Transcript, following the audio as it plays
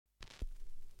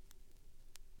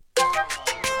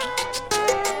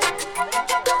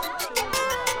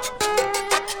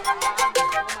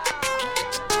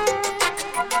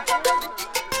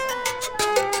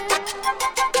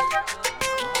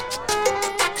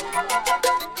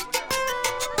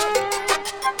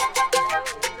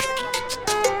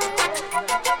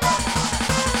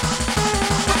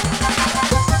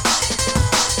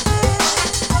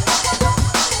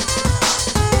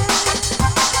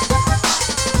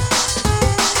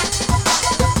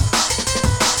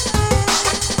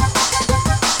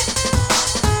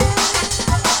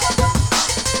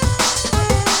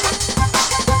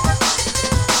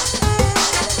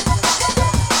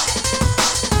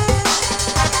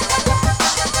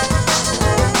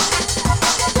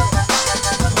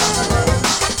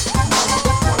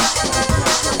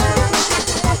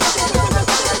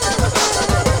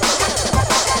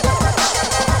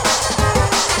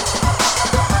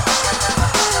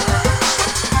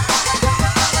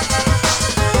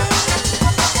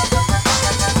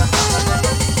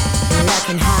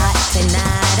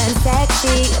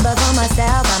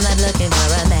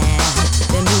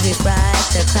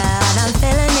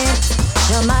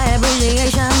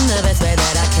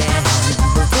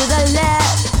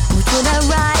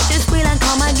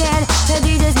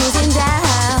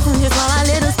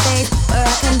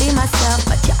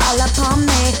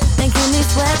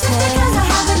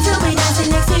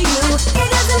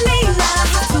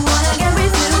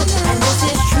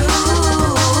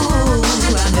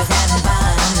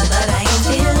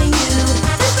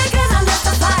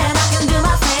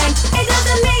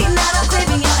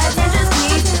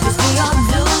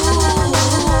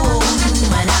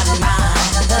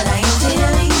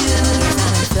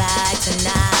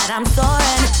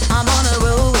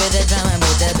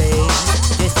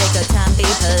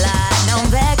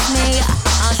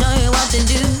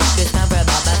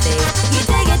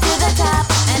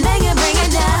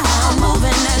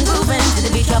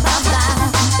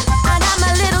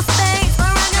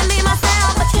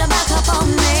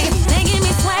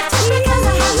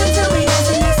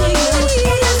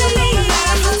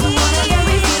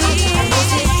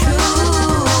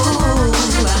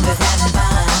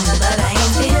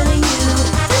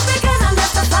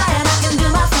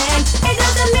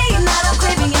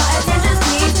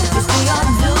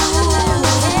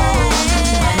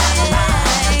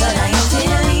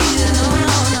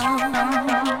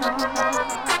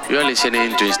You are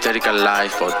listening to Hysterical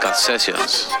Live podcast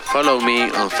sessions. Follow me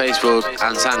on Facebook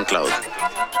and SoundCloud.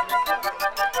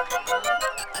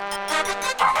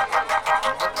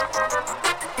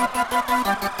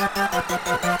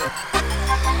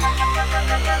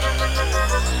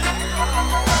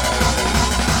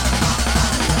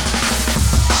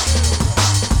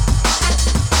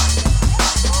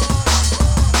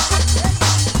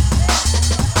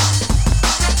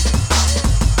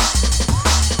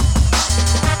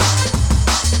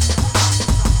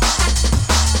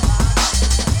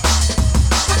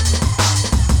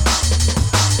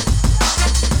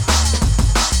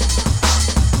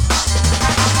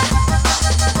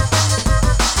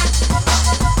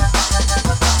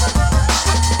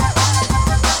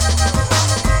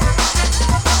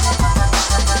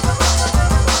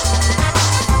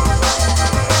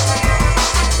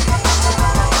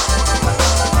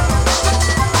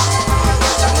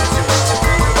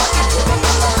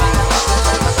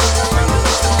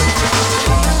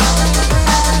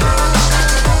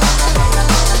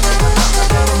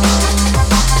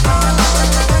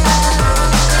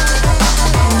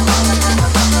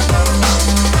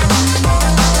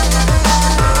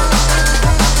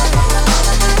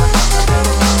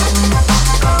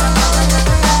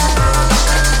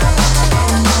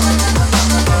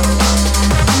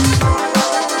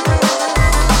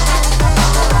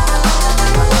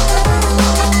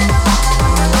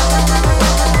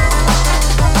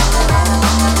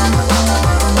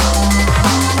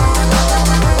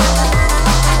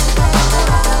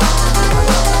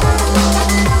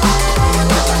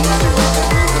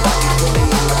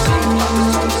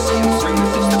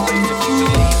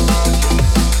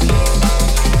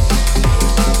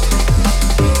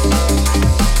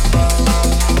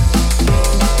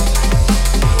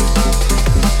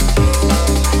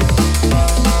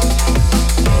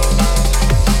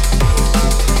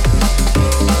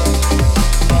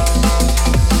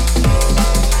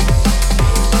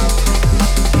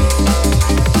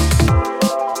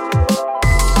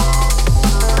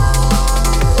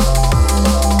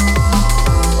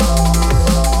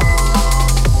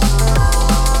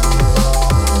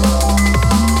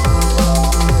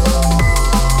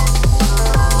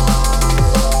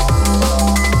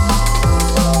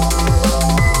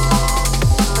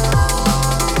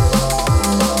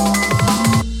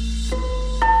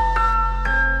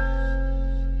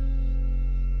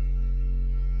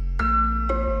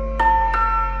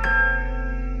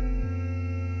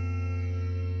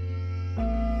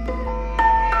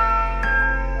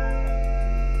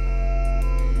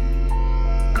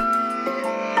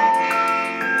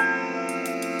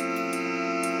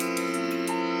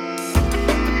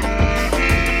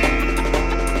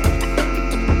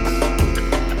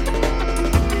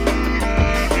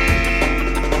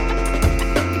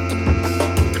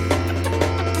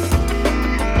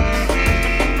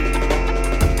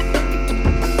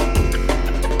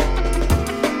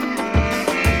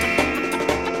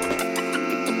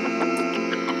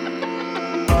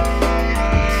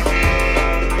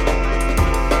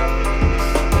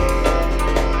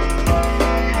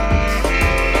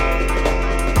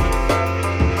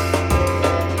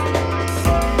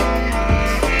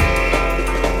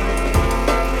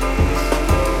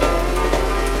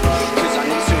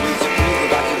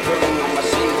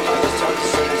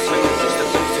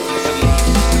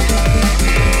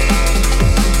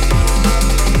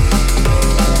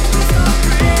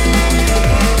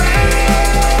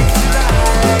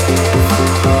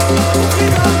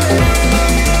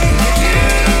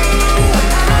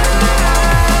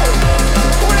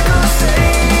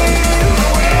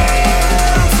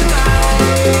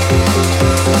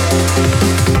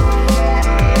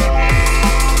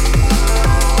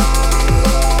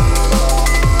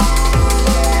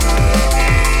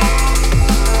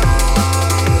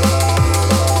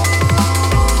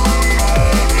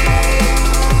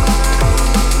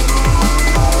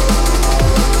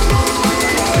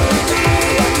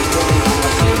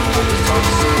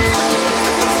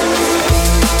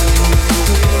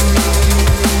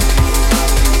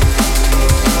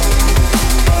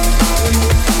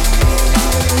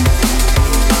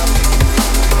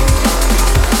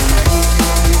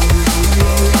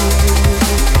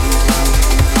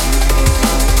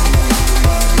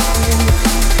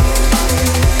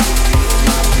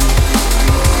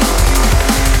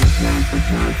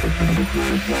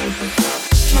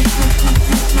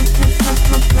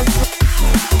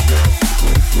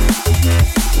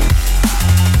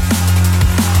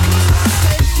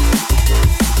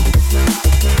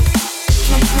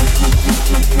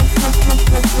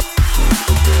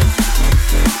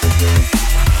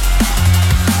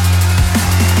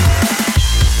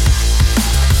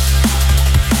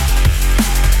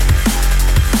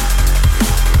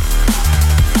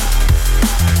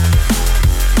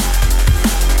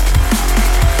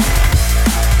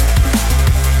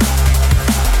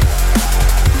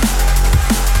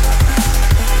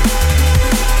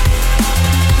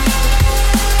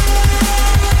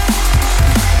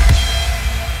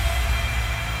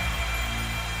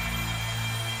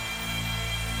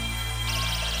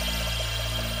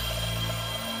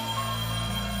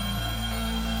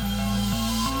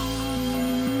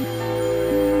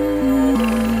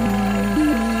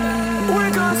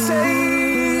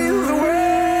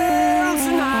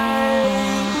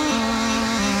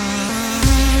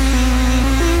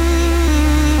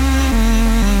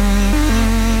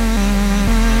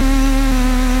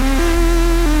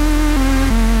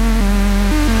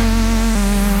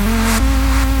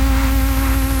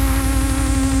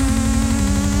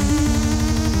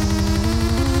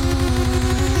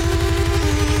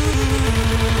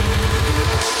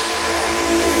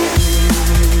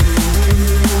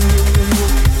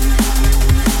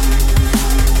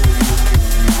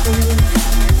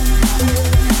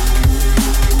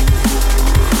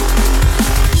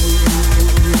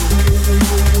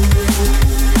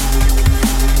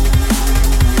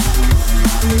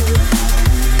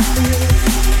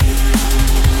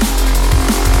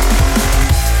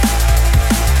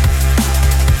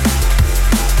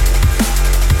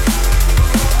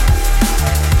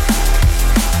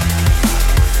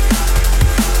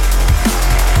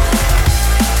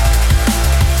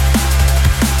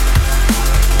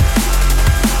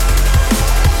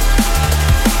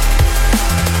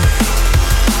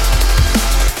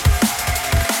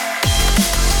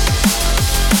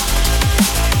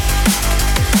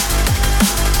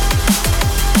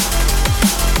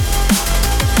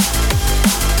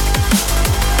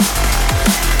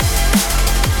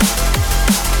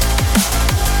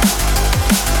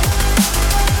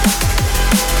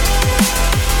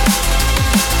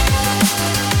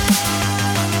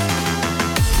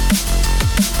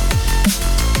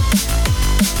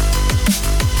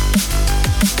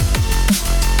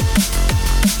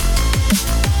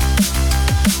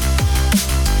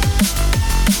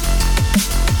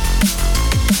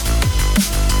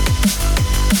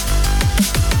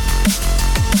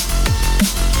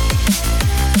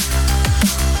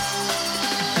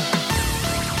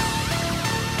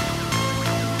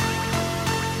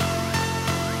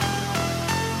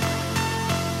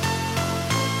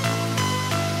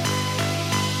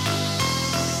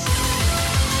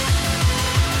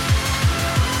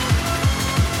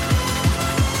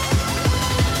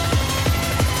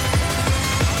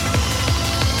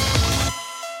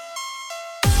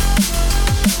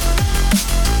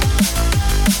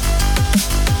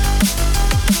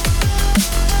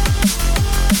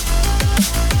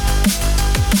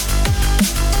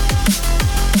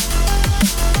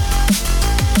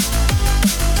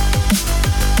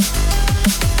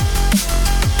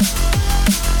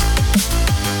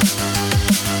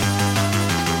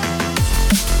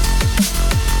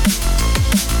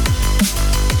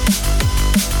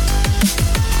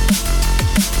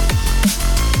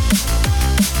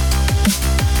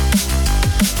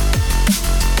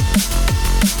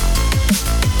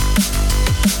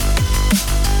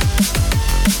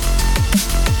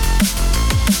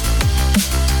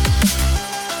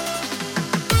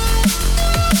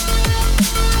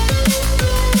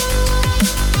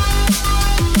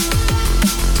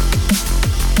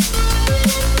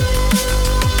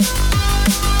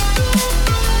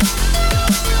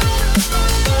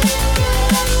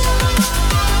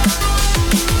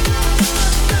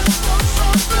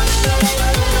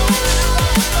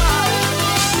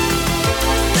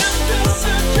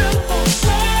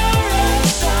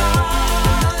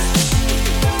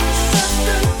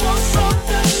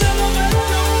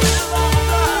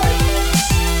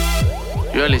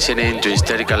 listening to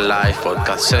Hysterical Life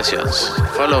podcast sessions.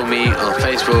 Follow me on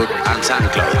Facebook and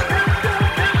SoundCloud.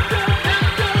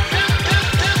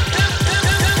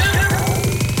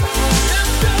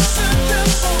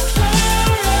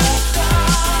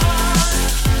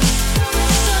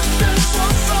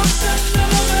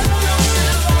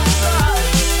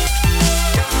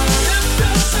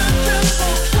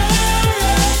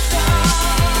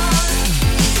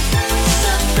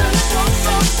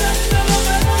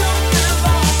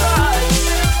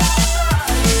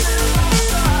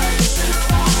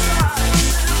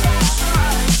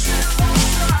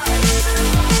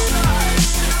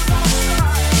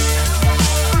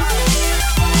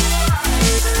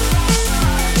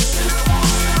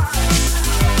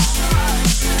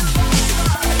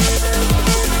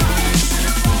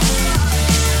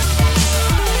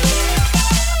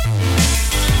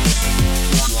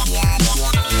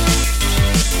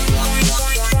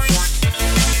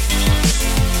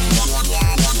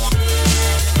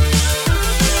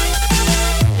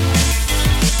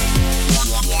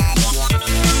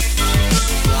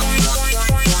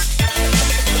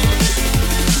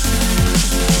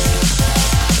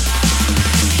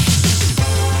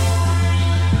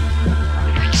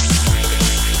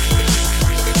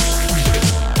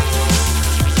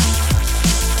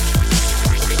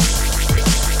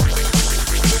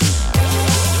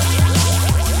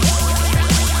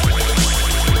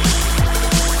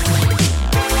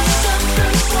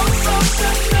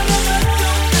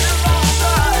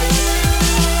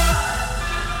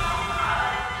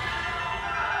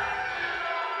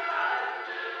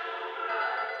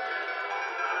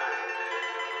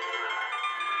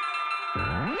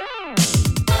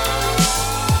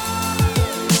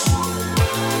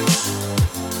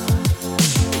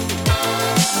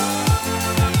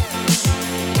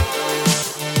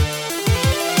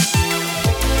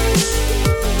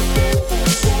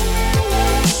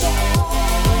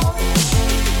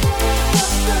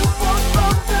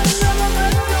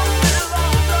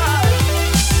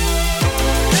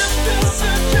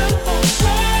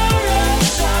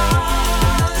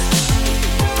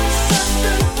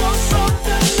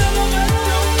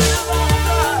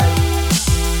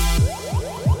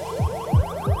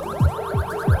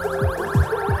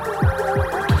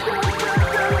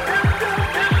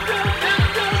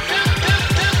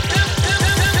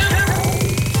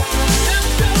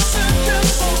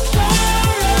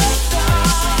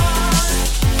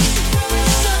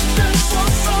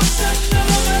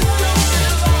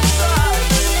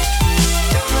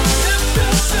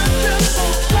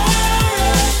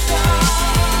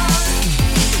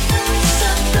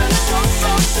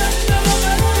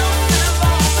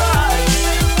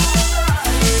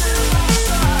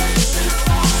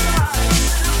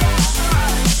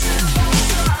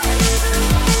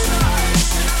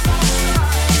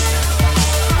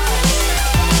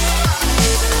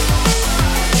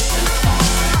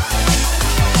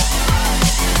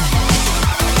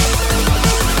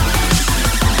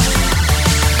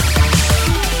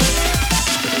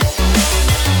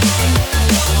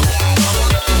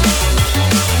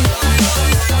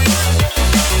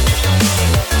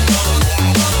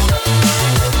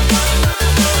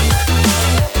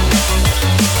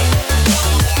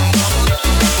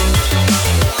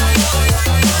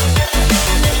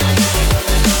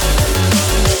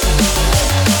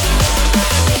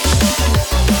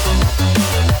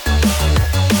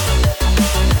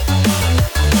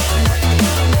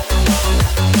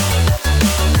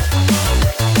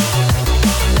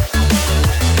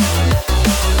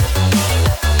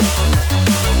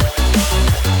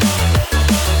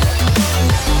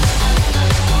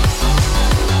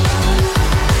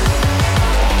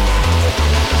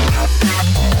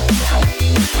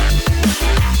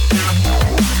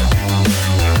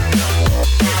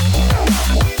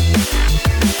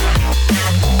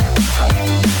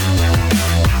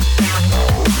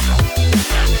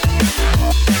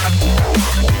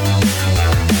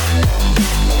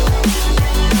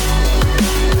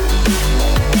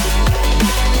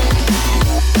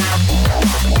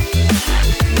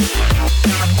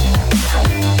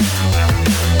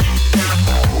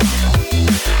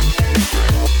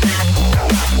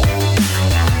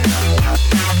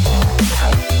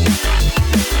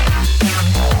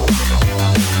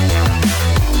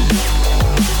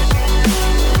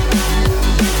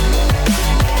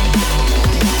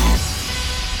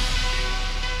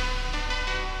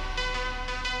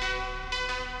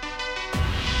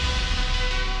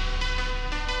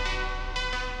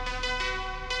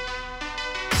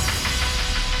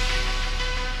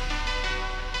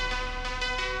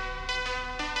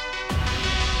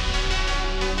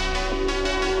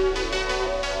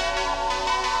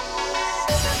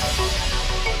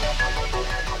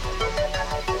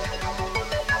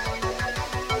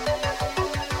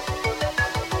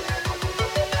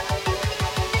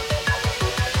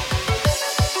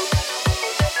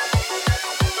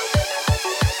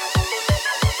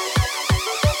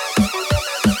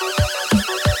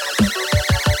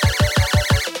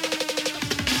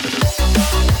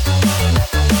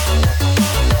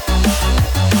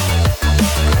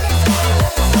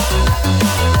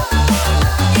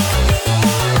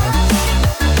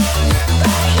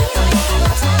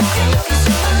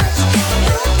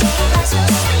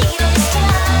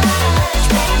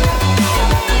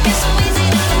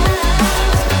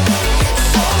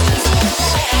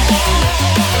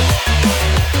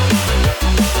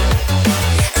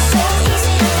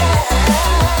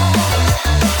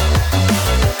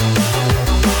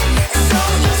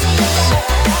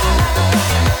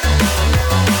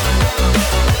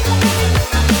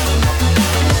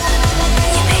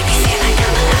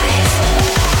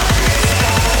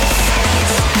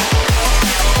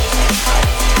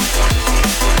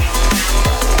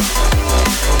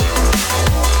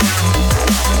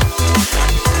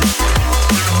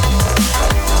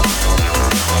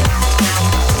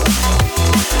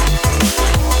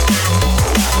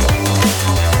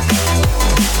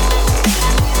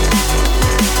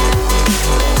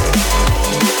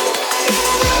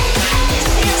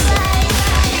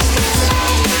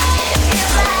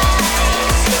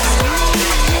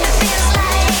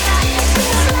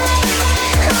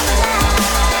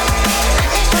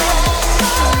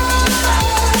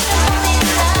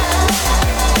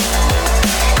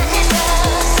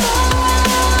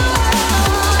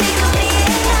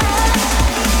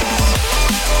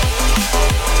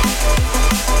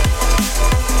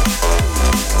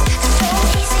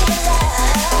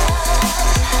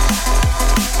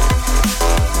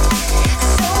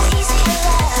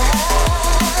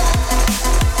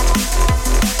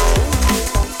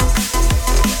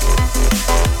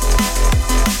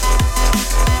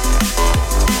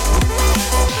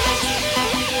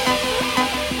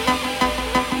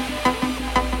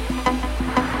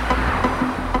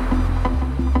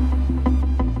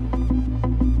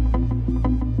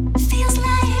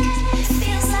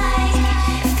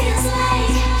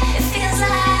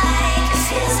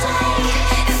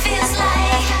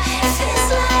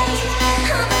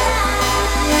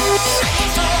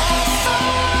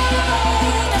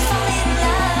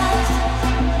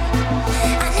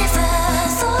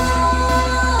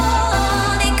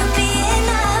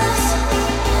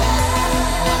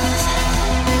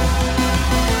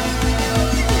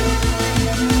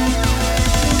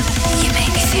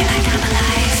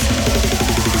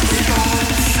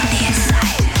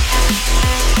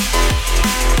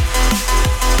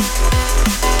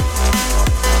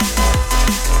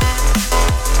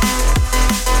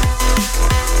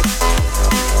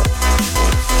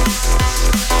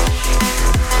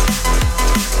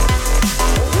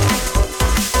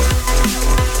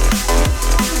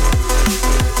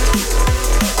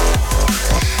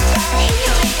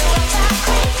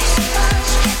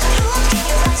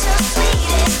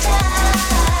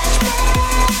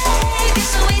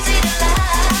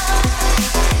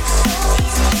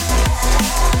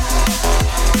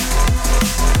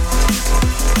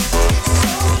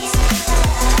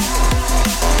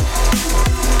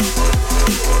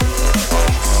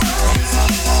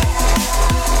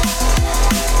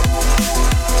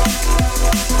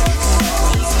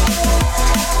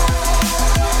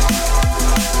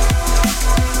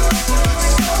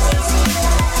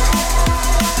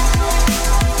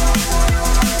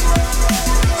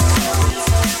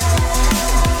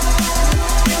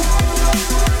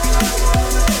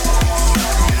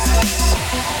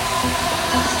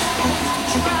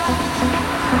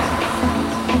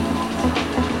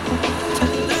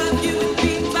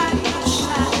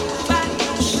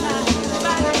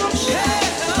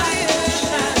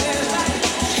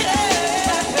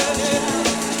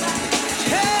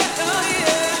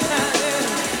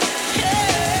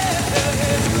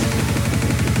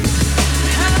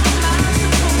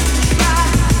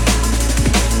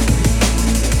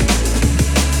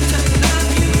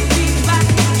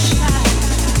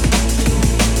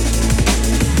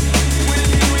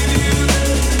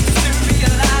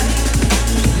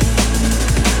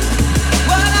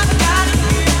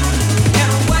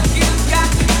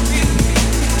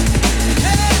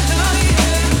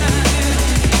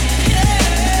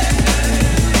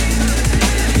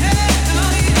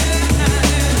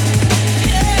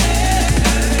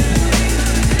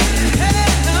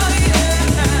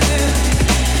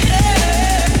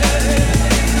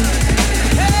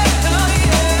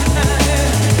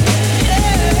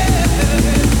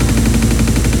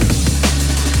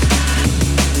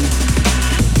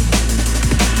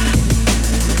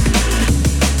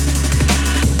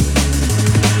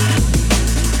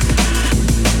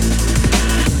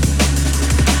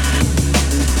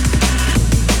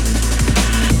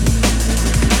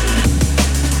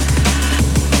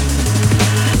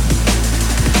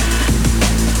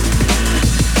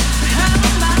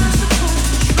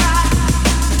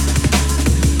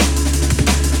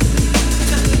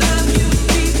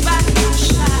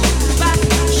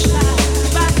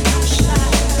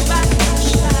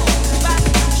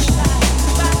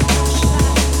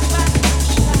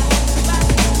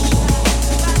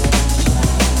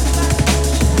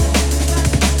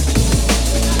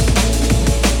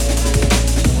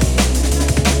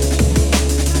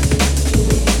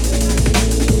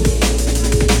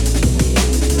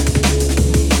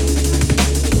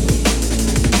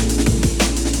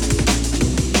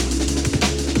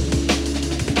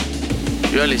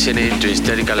 You are listening to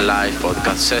Hysterical Live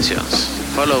podcast sessions.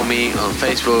 Follow me on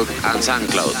Facebook and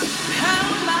SoundCloud.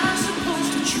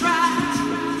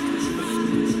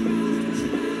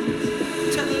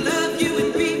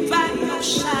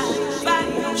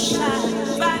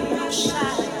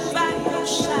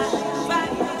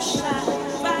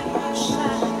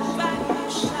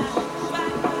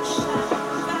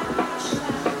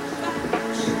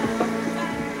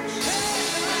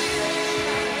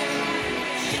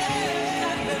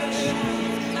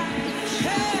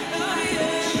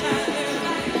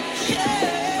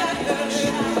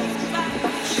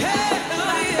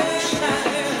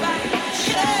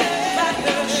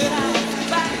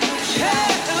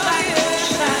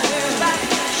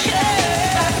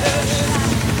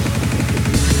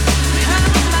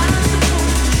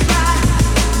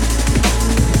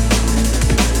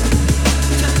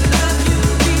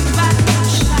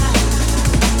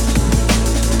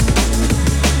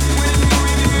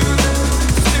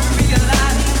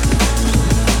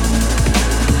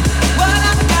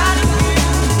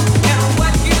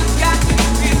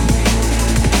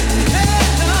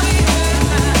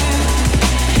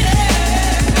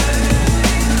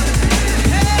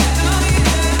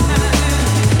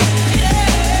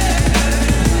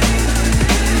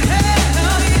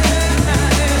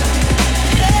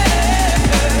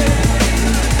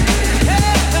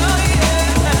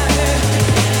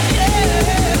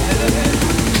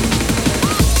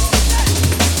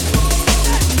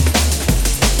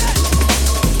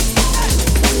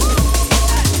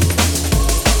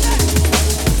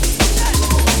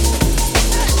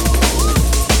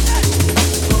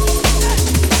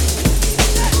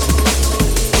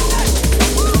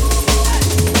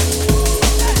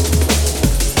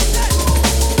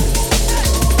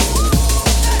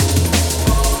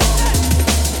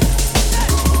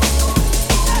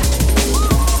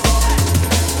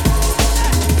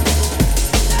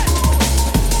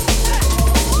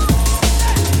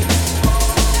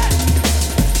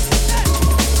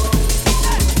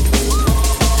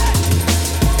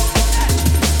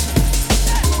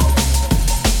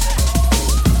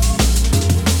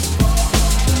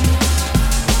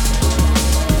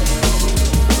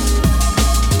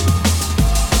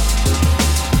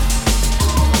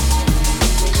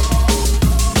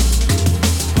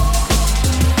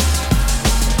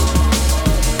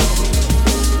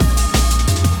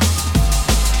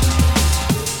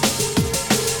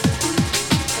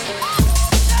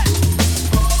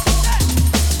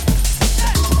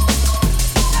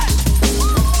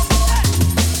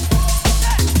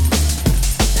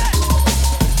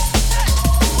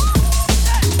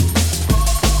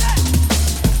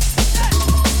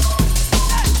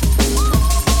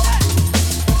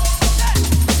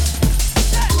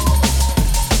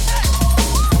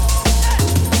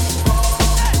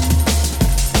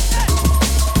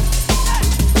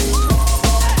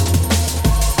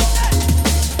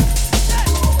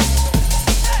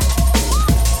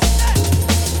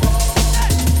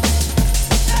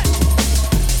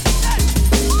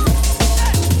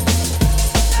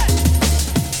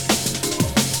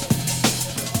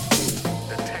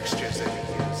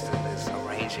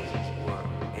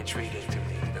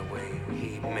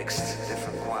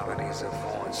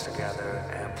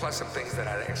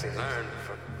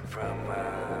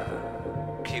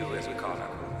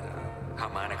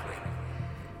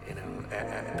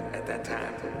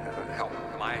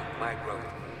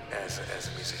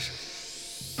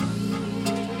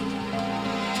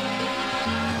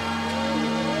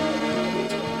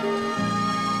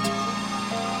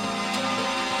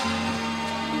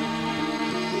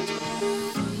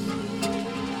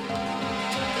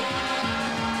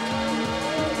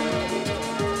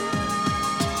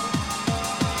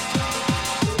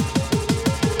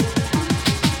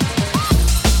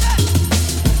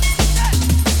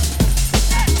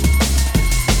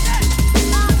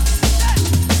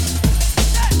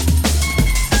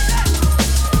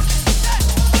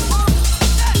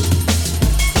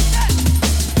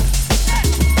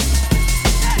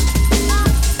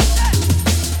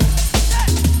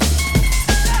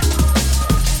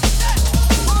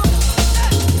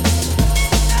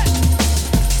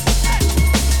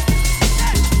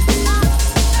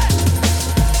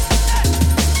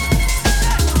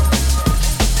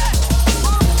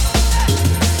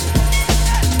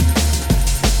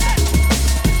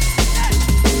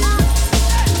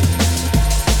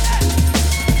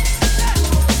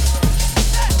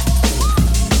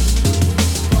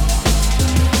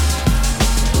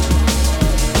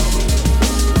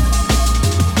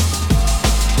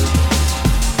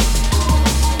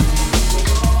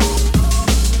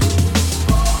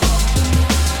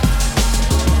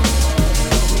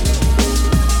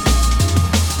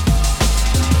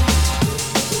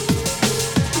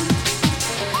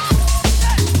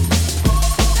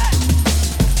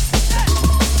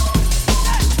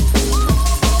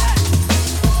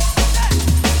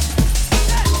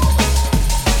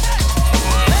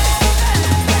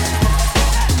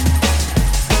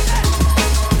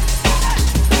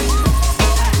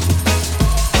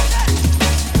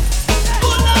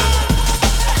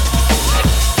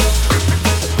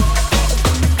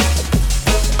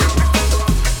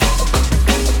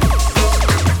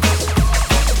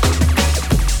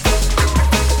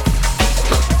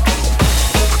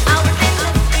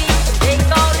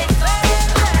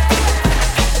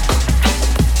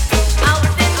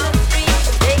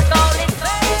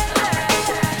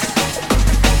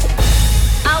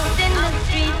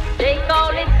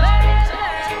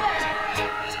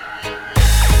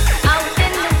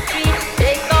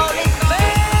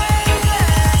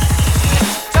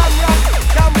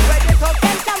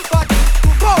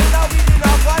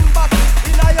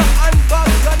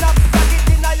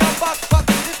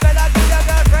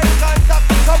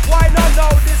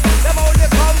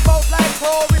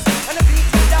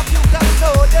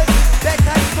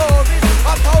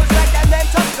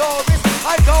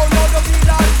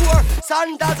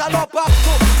 Sandals and up up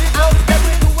to the house them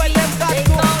we do when them got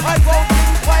to. I won't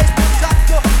think twice to shot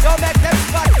you. You make them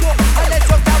spot you. I let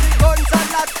you carry guns and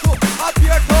lots to. Up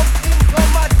your tough thing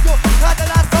come at you. Cause the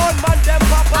last sound man them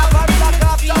pop up and black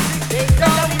off the big. Then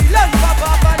them we learn pop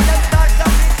up and them start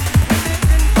shopping. We live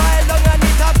in fire long and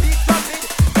it a big traffic.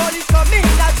 Police come in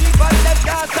and cheap and them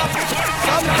can't stop it.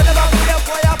 Some of them a play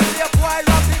boy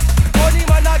rapid. Money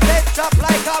man a get chop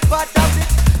like a bad habit.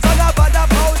 Son of a da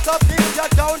bounce up if you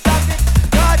don't have it.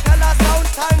 Cartel a sound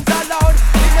stands alone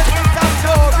in the streets of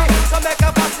glory. So make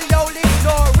a fussy old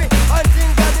glory and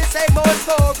think of the same old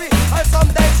story. And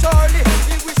someday surely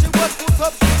he wish he was put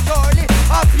up securely.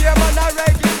 Up here man a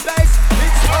reggae bass.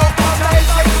 It's so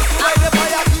amazing. When the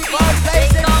fire keep on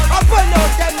blazing. Up and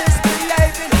out them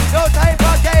misbehaving. No time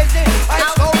for gazing. I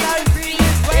soul and green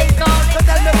is waiting. So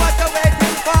tell me what you're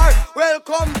waiting for.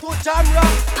 Welcome to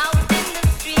Jamrock. Out in the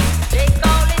street, they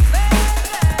call it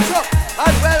murder.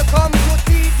 And welcome to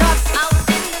Titas. Out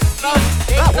in the street,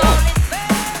 they call it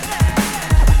murder.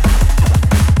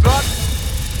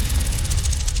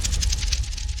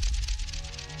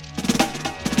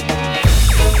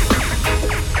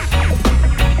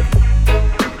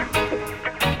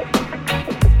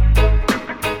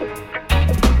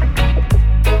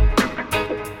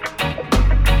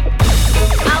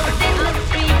 Out in the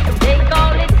street, they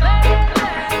call it murder. Out in the street, they call it murder.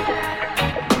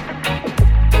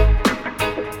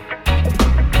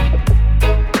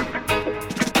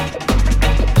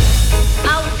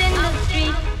 Out in the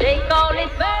street, they call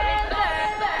it murder.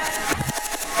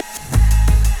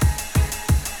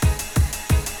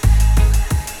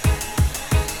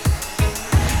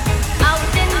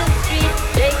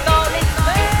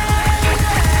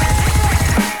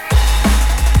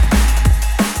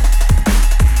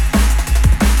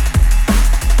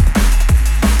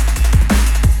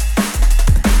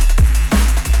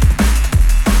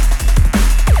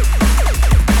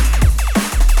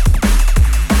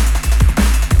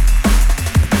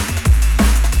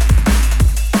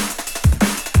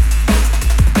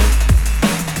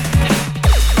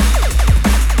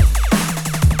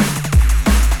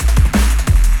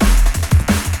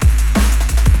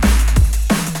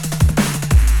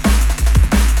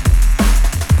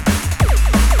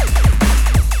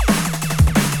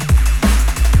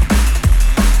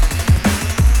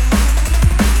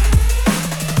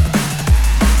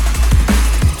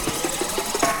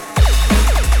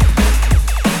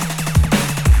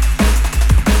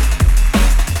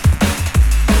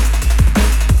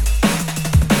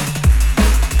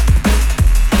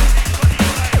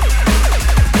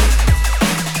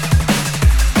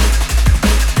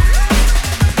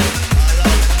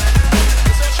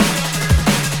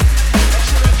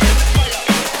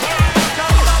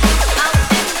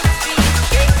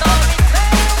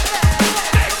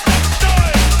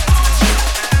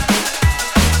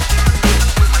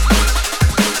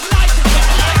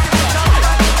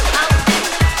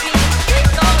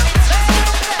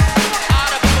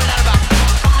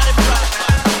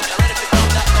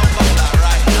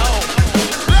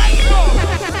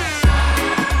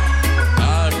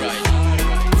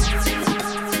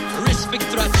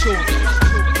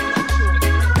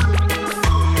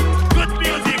 Good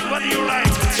music, what do you like?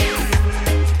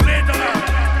 Play it around.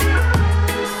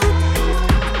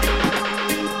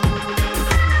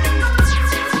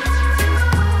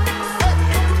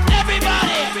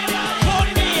 Everybody, hold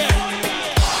me here.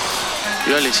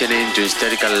 You are listening to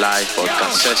Hysterical Live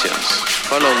podcast sessions.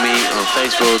 Follow me on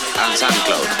Facebook and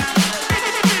SoundCloud.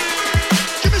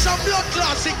 Give me some blood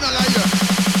clot signal here.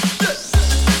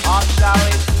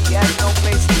 Authority has no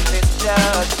place to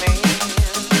misjudge me.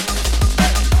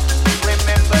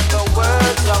 Remember the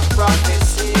words of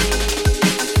prophecy.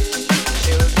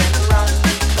 Children run,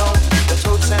 know the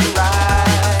truths and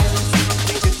rights.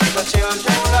 Teach it to the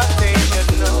children that they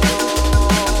should know.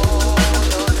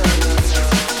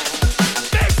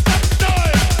 Make some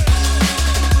noise.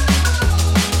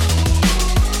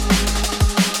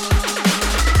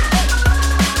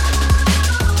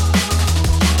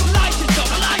 Light it up,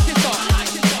 light it up,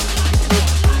 light it up.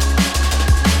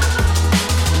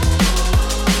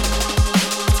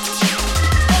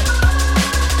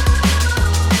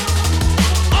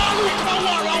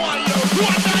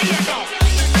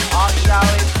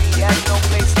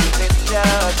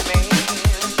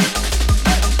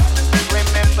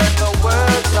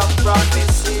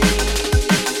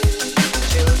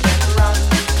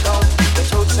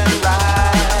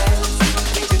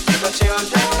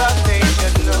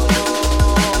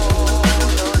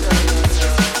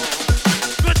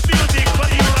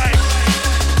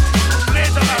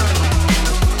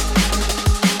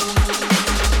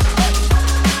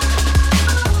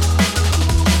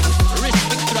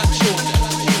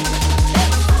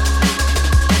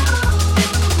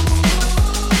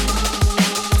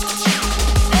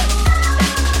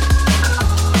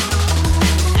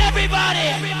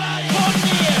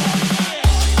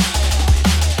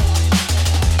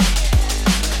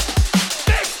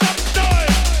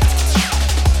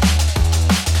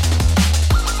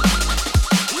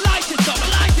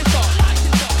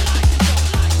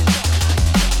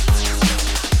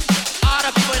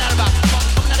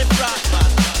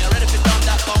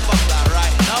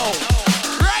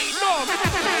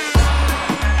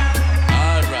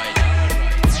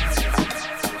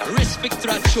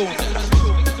 tune.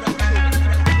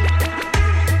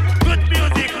 Good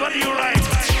music, what do you like?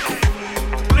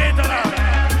 Play it around.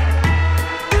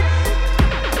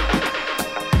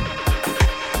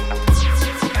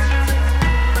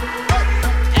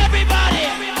 Everybody,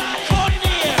 come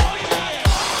near.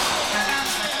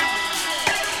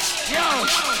 Yo,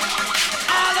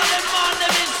 all of them on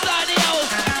them inside the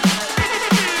house.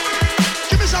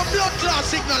 Give me some blood clot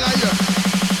signal here.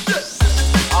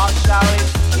 All sorry,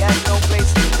 he has no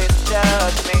place to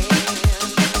disturb me.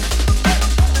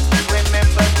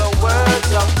 Remember the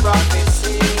words of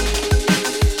prophecy.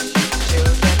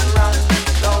 Children run,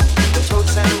 don't the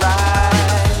truths and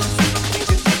rights.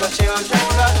 Teaching to the children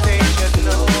that they should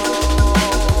know.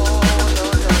 No, no,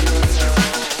 no, no.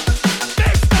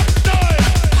 Next up, time.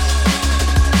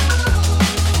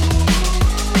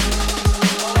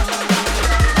 All sorry,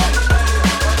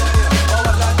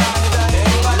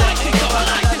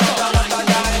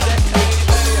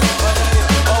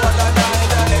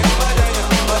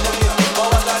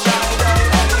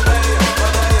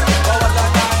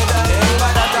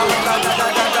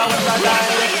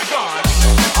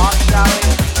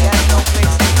 he has no place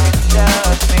to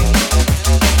disturb me.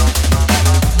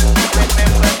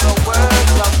 Remember the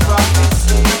words of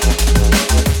prophecy. Children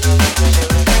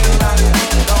run,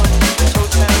 don't the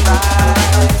truths and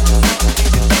rights.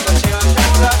 Teaching to the children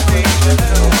that they should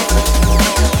know.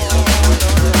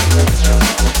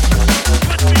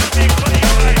 Good music, what do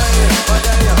you like?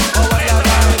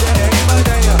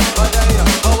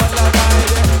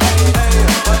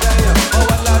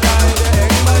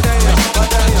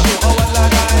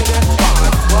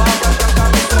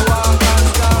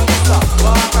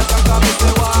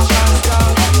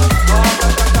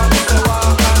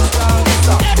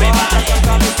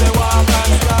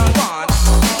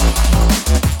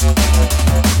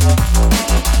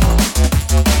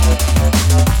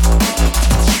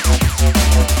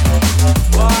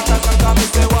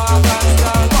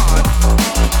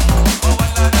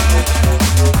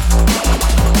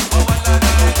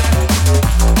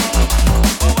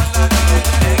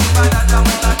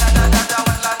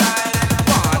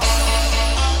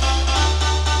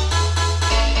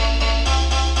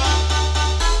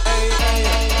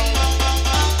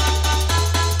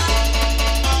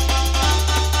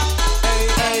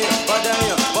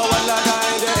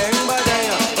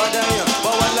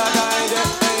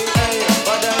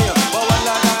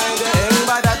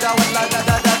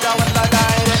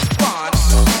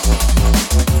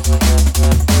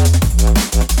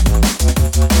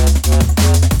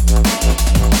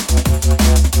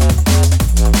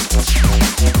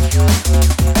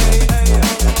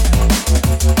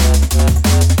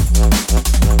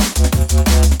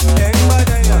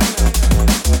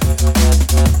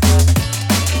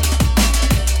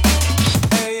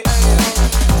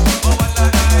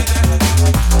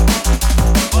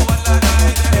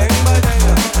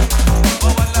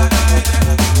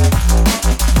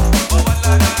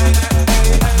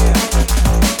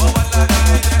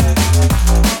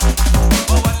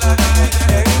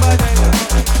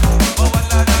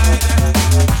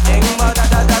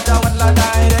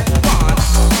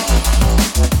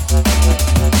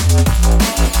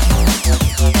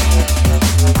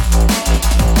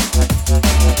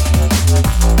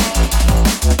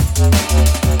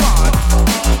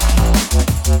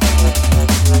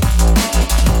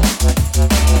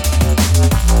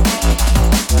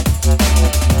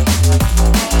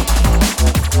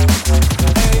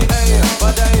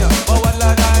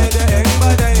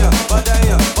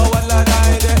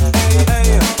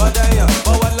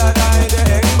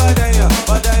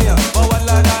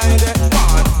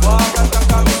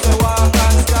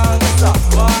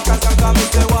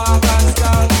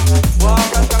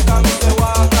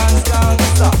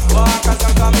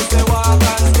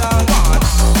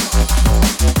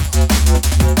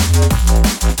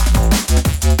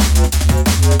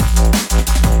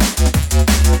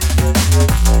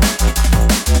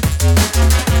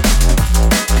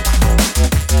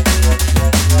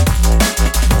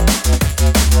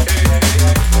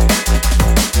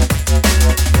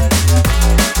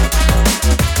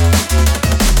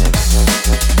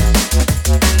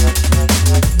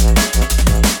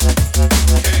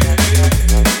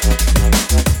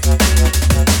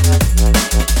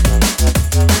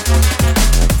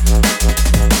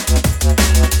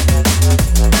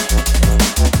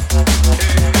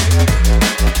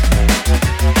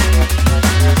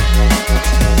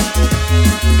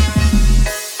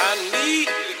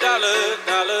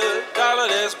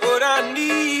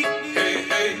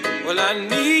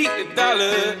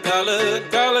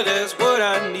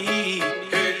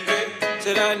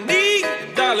 Said I need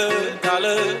a dollar,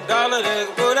 dollar, dollar. dollar,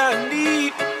 that's what I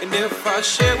need. And if I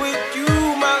share with you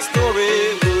my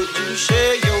story, would you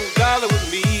share your dollar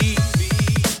with me?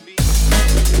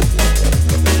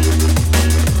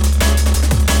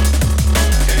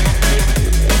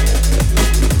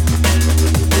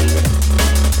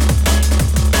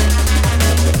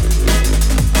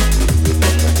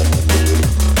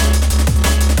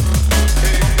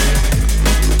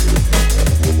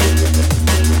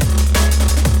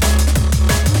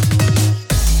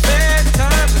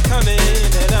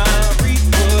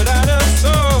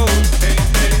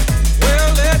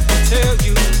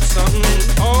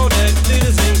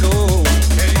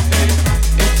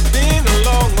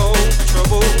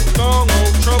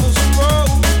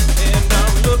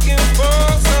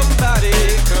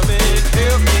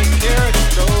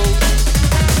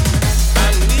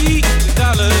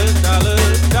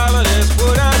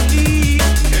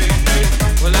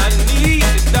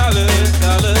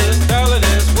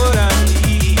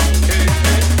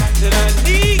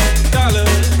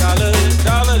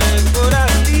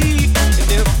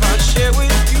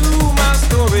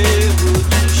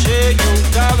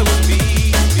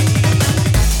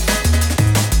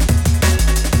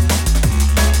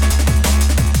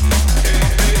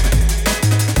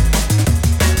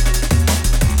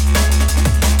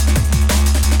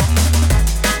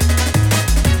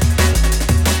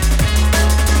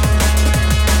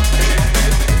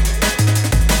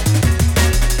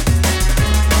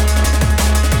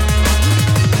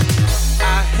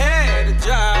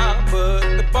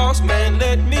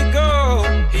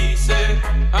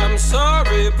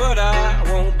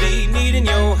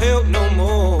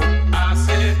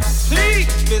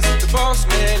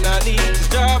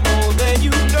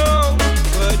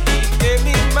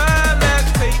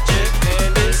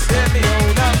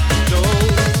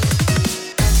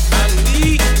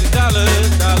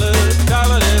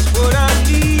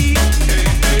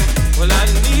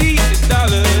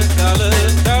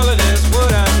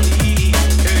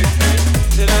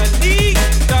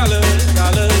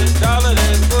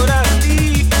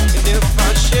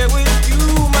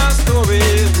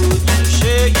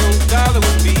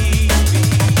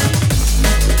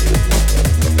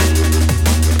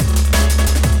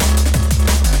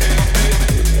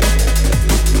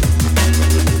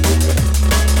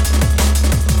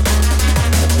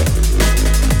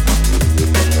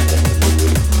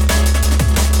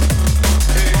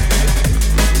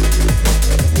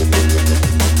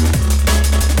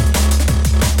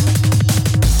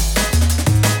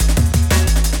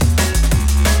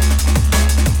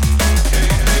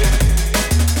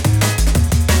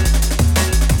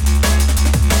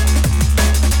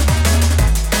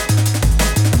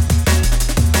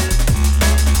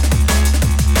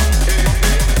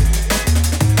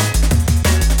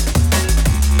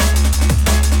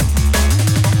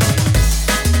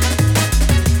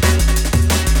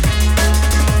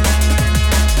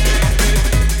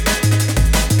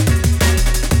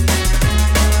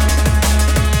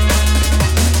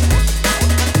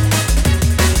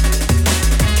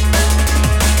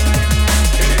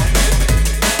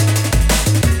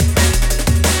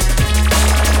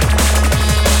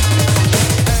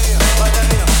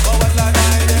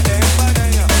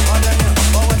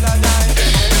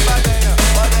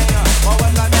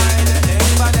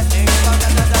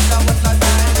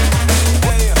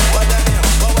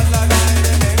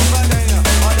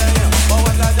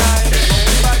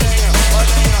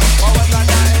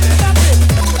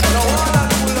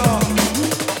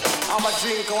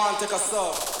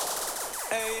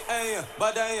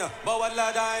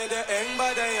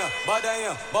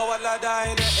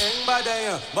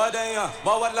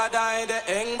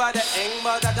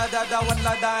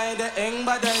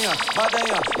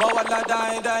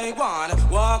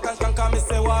 Walk and skank, me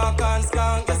say walk and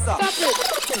skank, yes sir.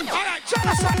 Alright, try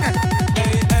to song it.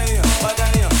 Hey, hey,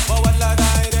 badaya, bawala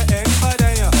dai de eng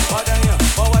badaya, badaya,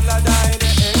 bawala dai de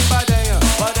eng badaya,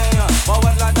 badaya,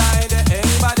 bawala dai de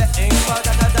eng bada eng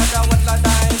bada da da da wala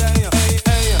dai de. Hey,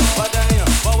 hey, badaya,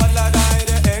 bawala dai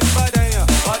de eng badaya,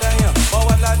 badaya,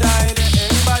 bawala dai de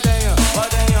eng badaya,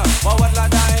 badaya, bawala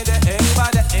dai de eng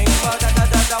bada da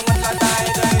da da wala dai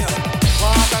de.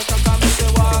 Walk and skank, me say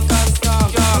walk and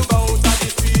skank. You go to the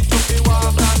street, you be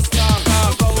walk.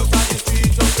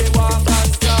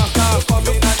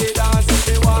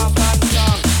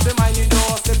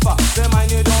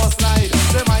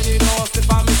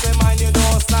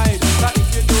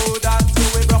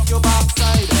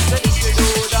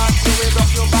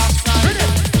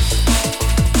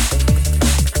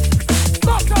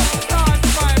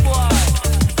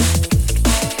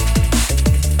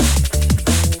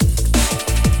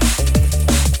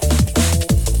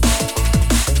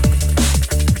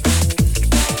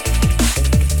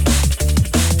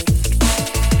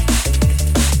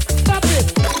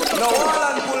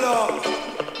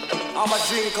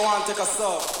 take a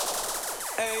song.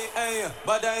 Hey, hey,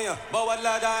 badaya,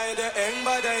 bawala dai de eng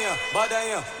badaya,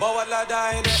 badaya, bawala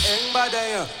dai de eng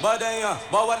badaya, badaya,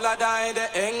 bawala dai de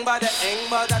eng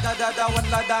badada da da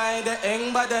wala dai de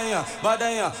eng badaya,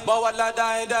 badaya, bawala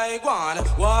dai dai guan.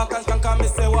 Walk and skank, me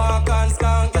say walk and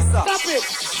skank, yes sir. Stop it.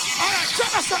 All right,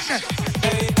 tell us something.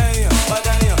 Hey, hey,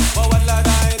 badaya, bawala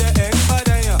dai de eng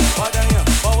badaya, badaya,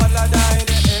 bawala dai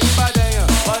de eng badaya,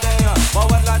 badaya,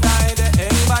 bawala dai de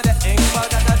eng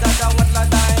badada da da wala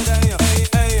dai de.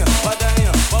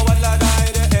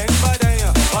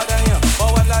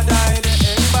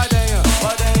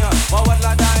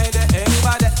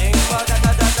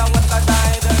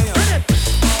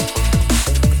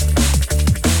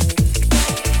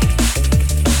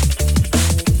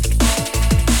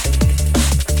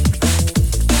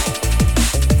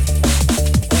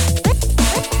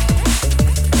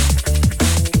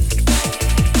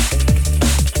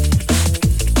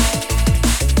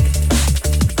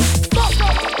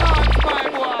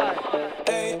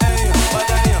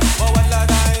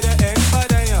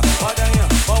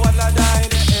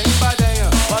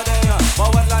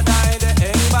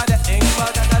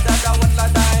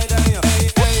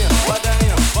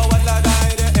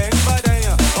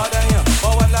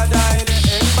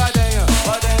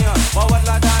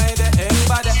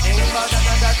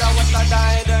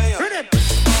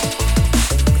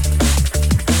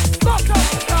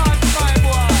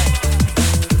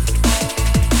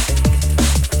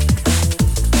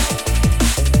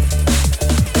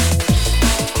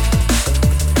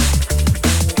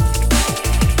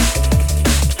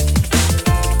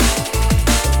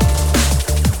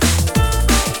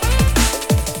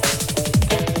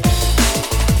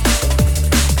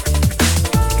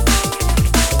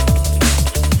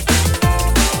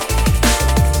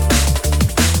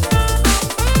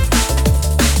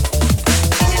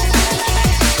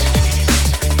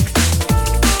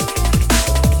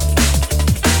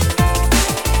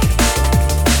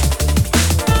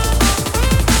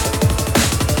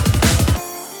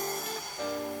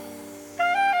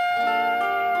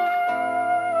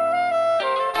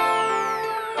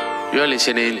 You are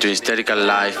listening to Hysterical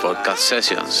Live podcast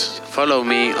sessions. Follow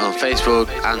me on Facebook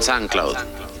and SoundCloud.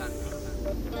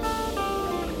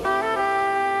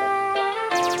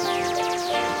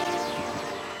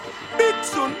 Big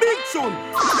soon.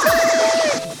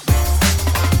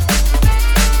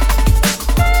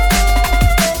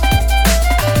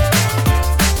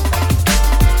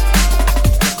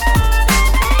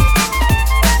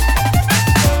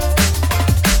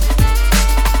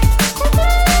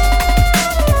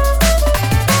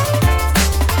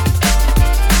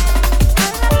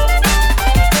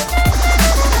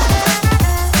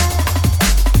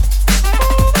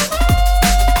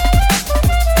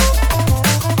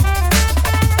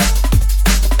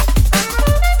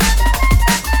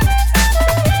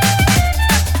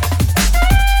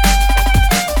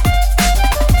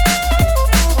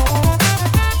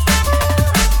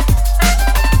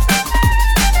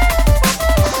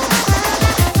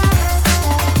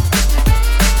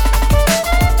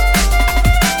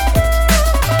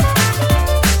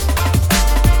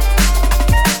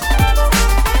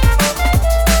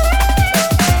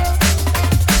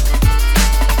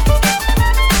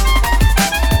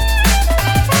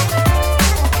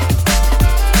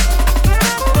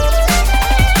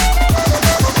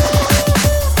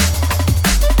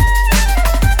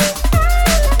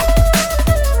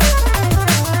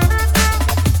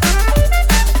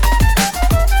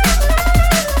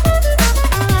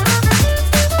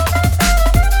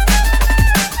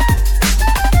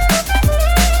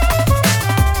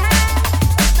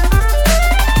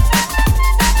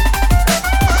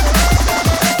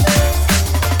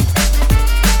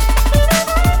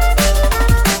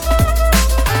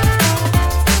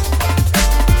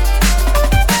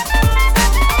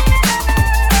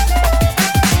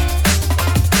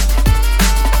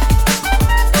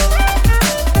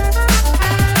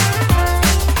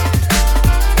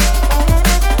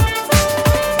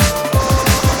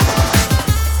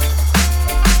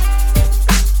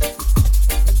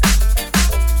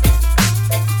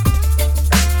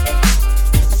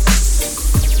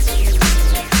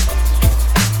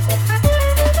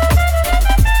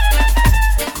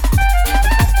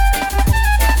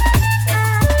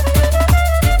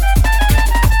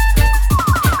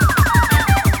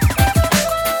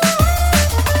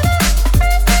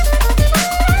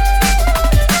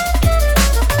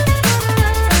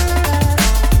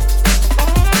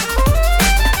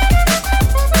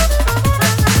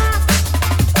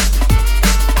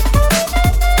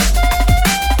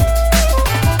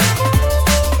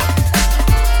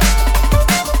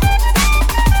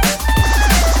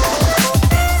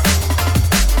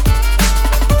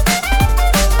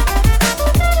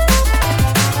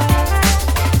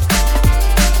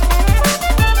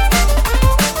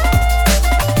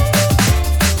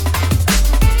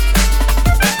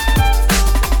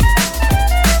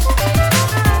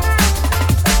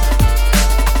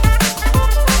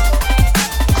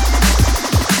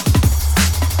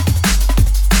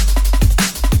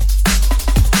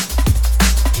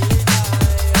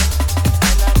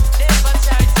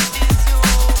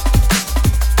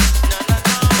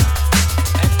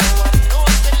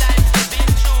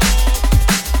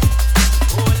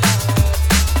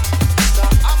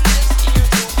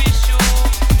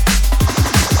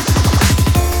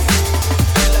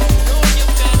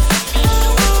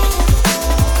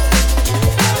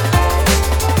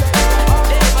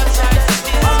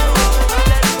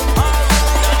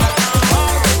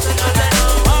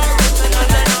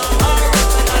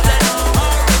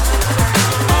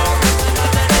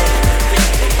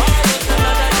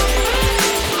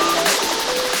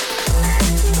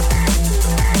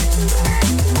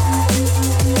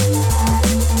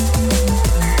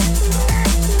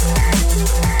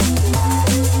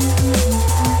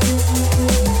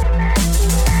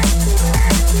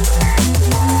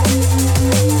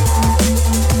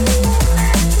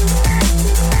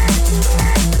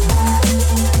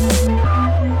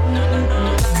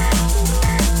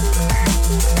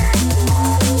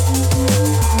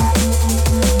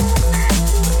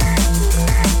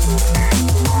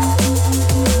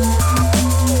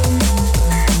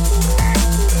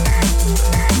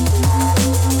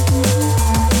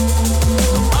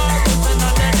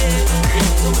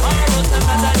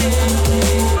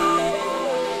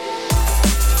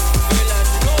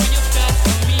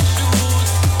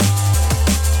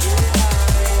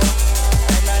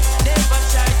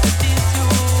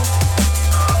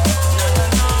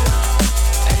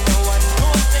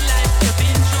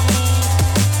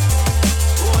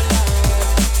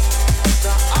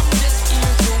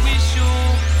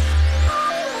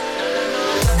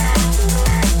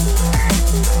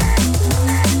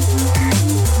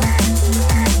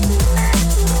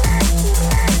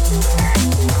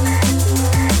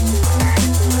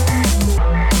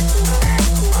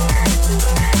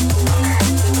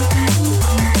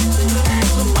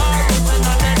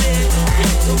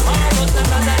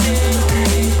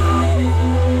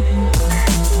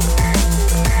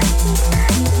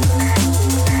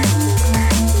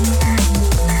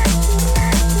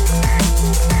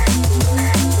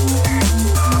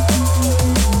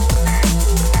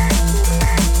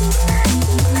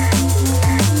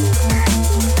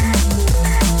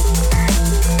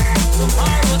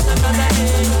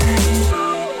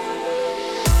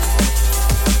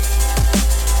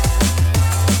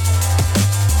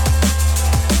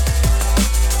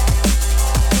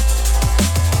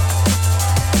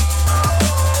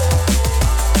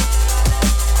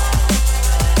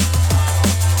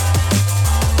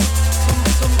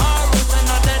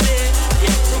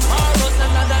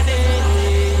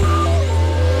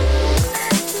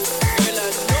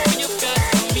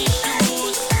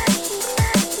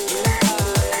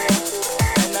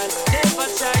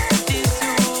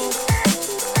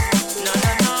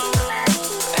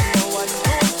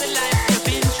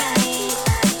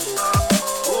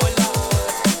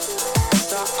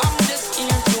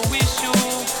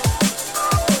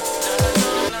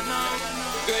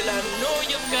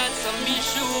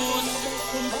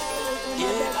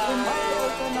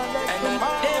 And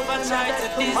I never try to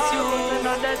diss you.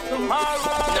 No.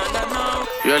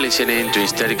 You're listening to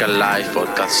Hysterical Live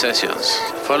podcast sessions.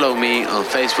 Follow me on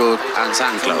Facebook and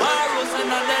SoundCloud. Tomorrow's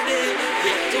another day.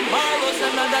 Yeah, tomorrow's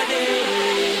another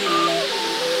day.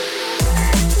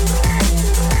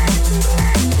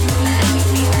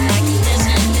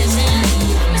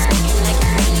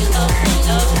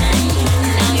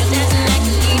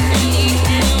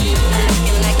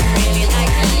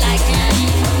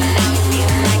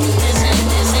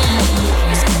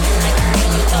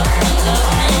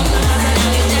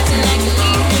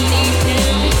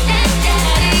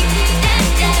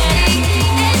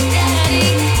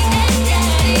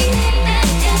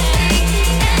 Daddy,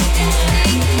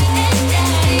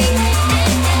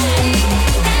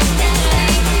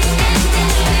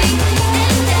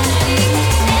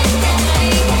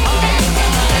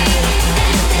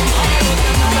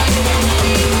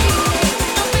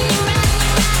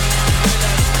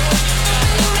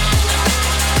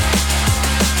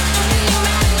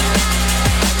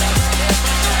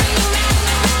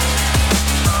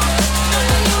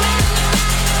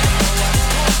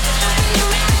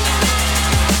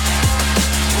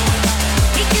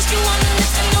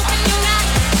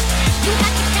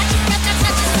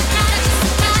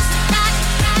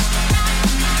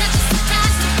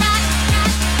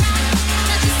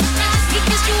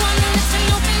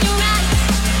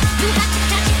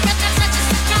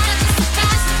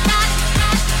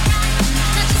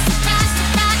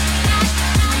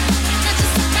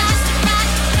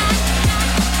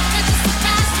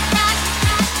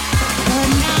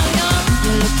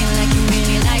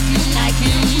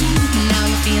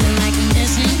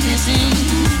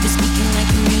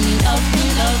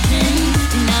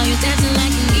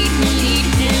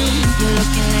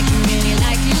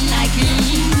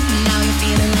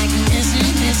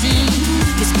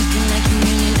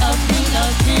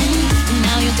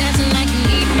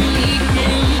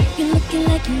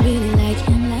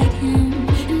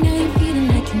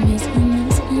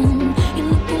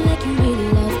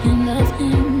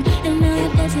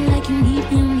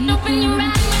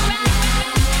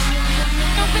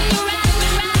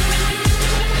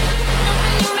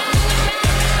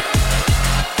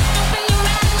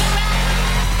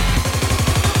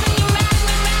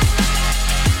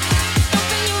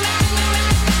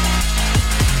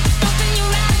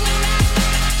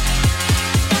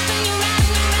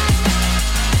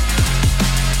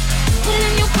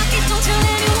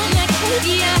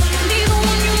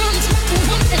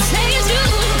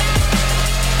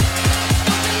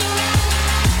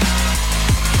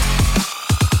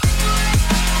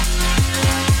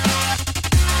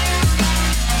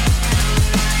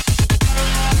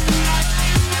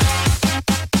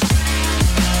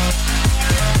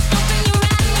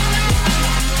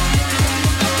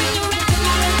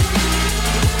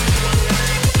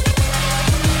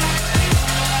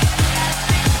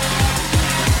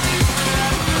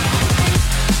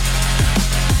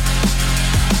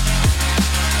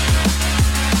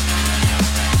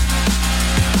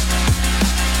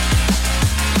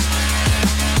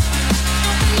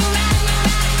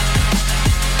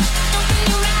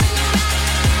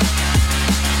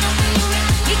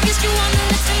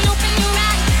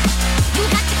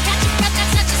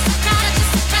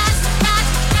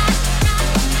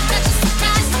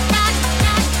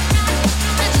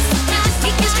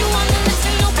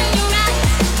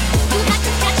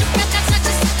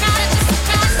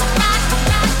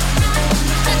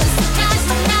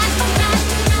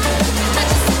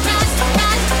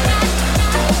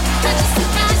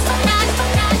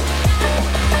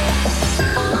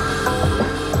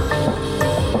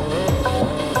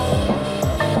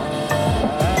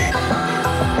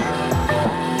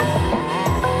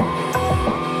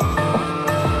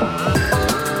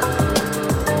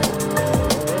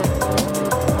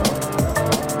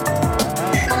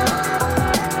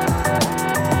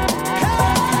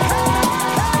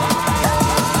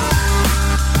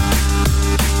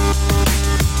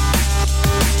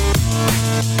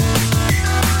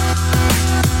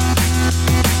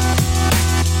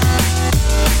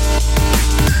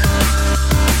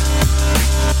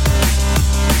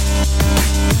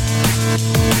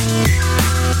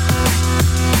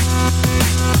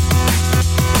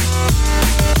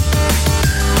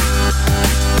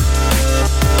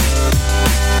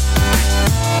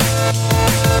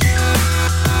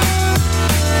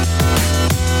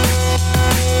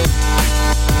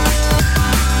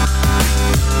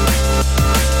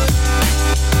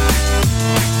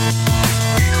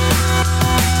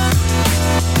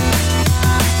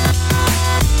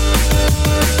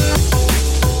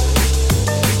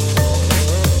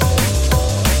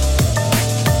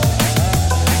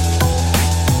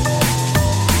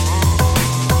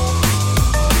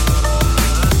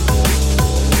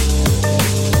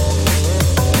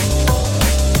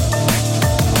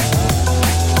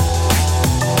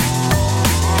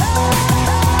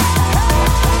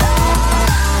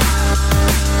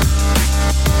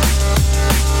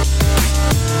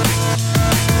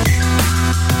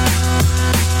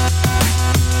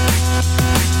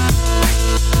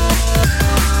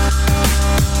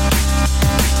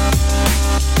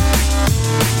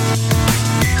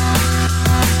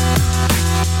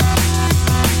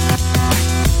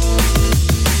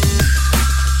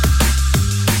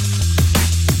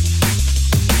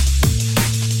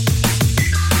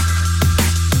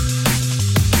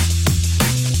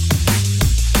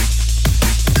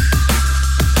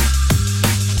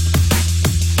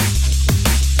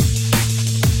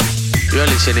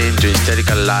 listening to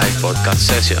Hysterical Live podcast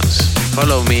sessions.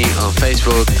 Follow me on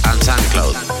Facebook and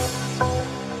SoundCloud.